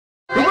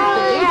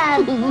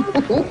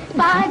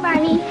Bye,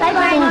 Barney. Bye,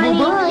 Barney.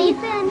 Bye. See you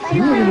soon. See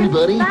you,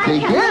 everybody.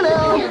 Take care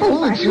now.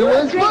 It sure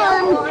was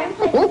fun.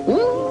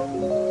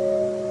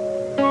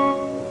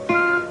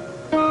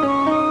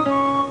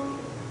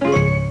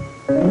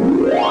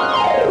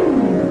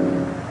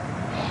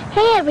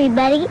 Hey,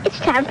 everybody. It's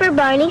time for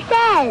Barney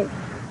Says.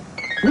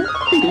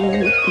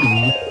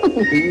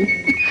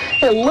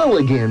 Hello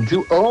again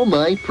to all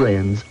my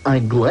friends.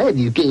 I'm glad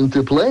you came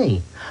to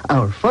play.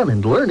 Our fun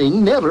and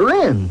learning never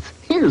ends.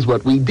 Here's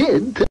what we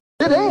did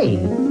today.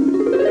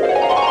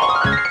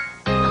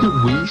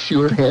 We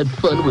sure had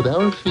fun with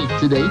our feet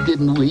today,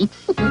 didn't we?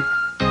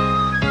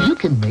 You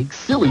can make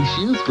silly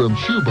shoes from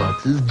shoe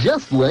boxes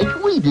just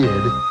like we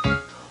did.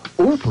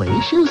 Or play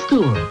shoe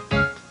store.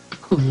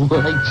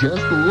 I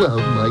just love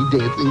my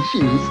dancing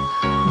shoes.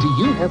 Do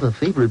you have a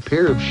favorite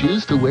pair of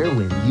shoes to wear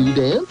when you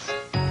dance?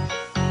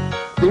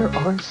 There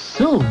are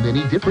so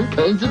many different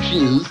kinds of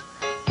shoes,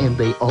 and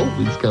they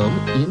always come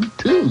in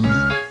twos.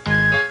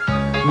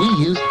 We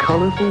used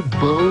colorful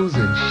bows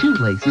and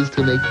shoelaces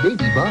to make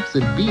Baby Bop's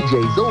and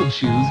BJ's old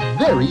shoes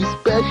very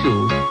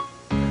special.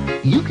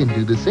 You can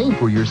do the same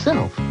for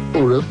yourself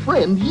or a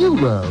friend you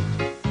love.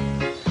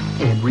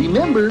 And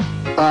remember,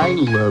 I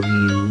love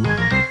you.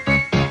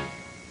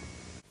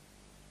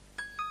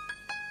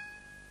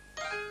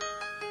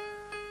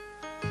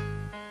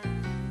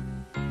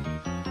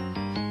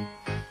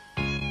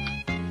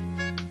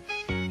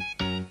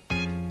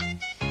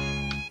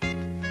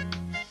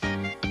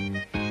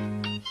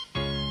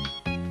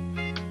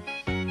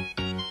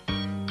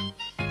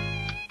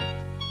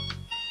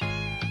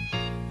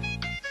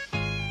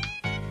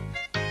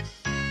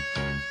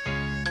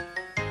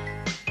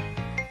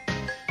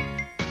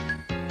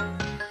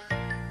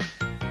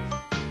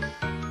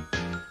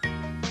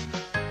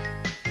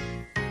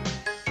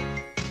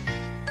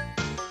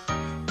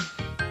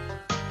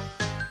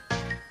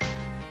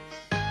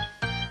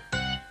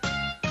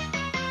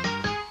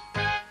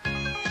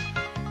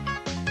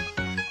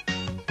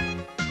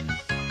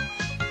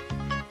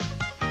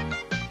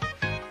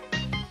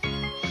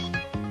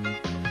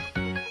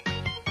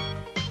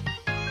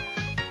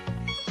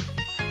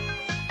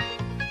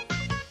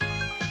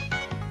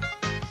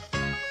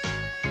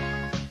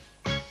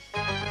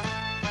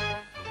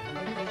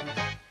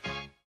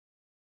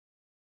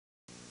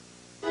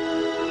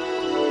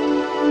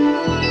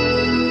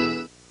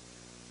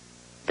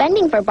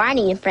 Funding for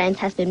Barney and Friends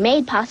has been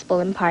made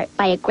possible in part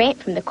by a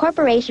grant from the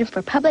Corporation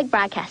for Public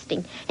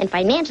Broadcasting and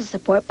financial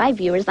support by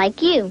viewers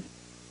like you.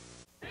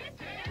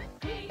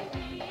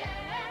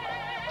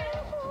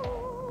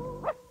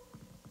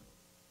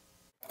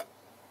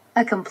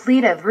 A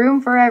complete of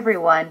Room for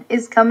Everyone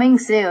is coming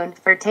soon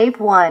for tape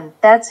 1.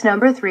 That's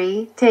number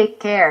 3. Take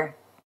care.